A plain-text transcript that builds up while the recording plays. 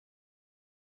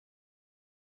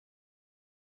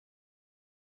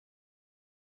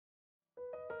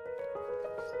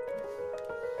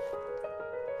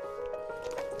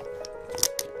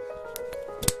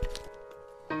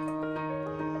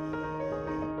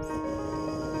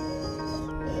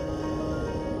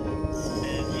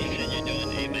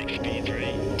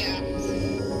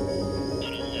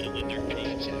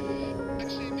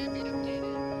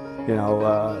You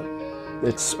know,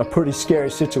 it's a pretty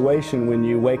scary situation when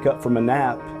you wake up from a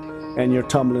nap and you're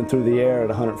tumbling through the air at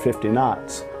 150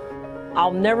 knots.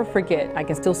 I'll never forget, I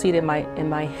can still see it in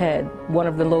my head, one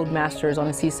of the load masters on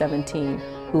a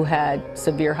C-17 who had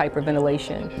severe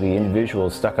hyperventilation. The individual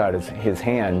stuck out his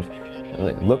hand.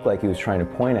 It looked like he was trying to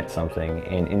point at something,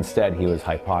 and instead he was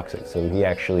hypoxic, so he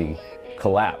actually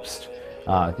collapsed.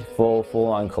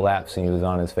 Full-on collapse, and he was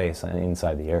on his face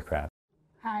inside the aircraft.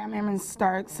 Hi, I'm Airman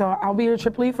Stark. So I'll be your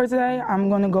trip lead for today. I'm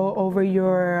going to go over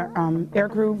your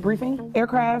aircrew briefing.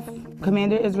 Aircraft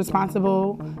commander is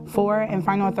responsible for and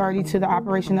final authority to the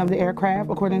operation of the aircraft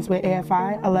according to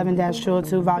AFI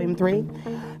 11-202 Volume 3.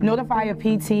 Notify a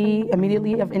PT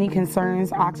immediately of any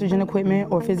concerns, oxygen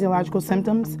equipment, or physiological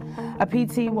symptoms. A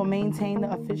PT will maintain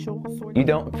the official... You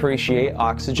don't appreciate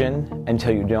oxygen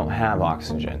until you don't have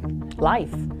oxygen.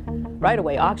 Life. Right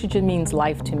away, oxygen means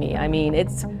life to me. I mean,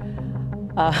 it's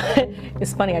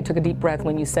funny, I took a deep breath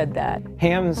when you said that.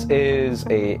 HAAMS is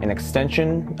an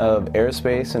extension of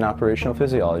aerospace and operational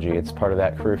physiology. It's part of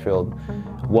that career field.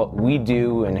 What we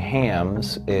do in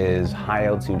HAAMS is High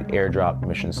Altitude Airdrop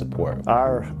Mission Support.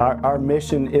 Our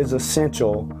mission is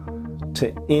essential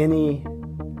to any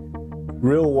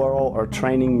real world or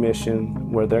training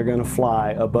mission where they're going to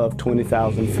fly above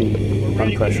 20,000 feet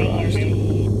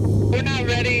unpressurized. We're not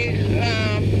ready.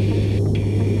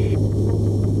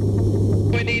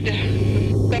 We need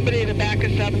somebody to back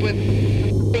us up with.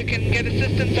 We can get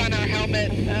assistance on our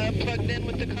helmet plugged in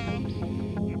with the comms.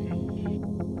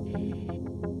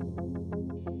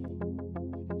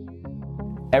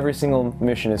 Every single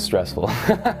mission is stressful.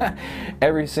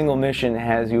 Every single mission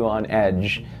has you on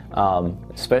edge,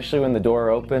 especially when the door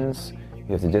opens. You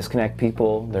have to disconnect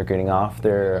people. They're getting off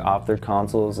their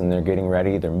consoles and they're getting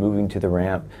ready. They're moving to the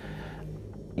ramp.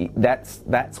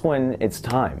 That's when it's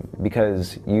time,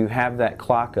 because you have that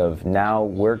clock of now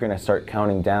we're going to start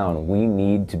counting down. We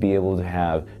need to be able to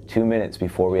have 2 minutes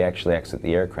before we actually exit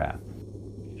the aircraft.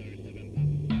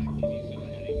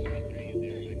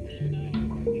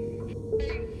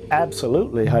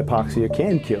 Absolutely, hypoxia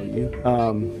can kill you.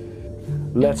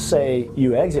 Let's say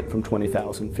you exit from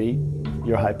 20,000 feet,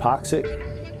 you're hypoxic,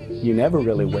 you never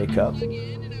really wake up.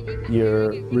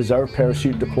 Your reserve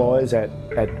parachute deploys at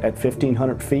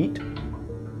 1,500 feet.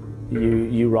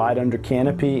 You ride under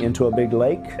canopy into a big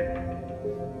lake,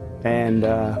 and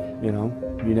you know,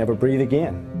 you never breathe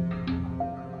again.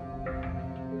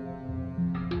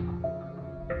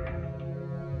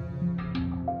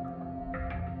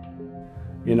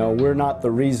 You know, we're not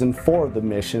the reason for the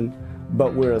mission,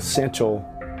 but we're essential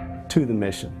to the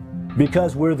mission.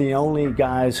 Because we're the only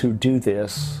guys who do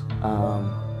this,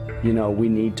 you know, we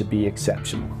need to be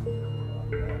exceptional.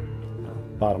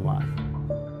 Bottom line.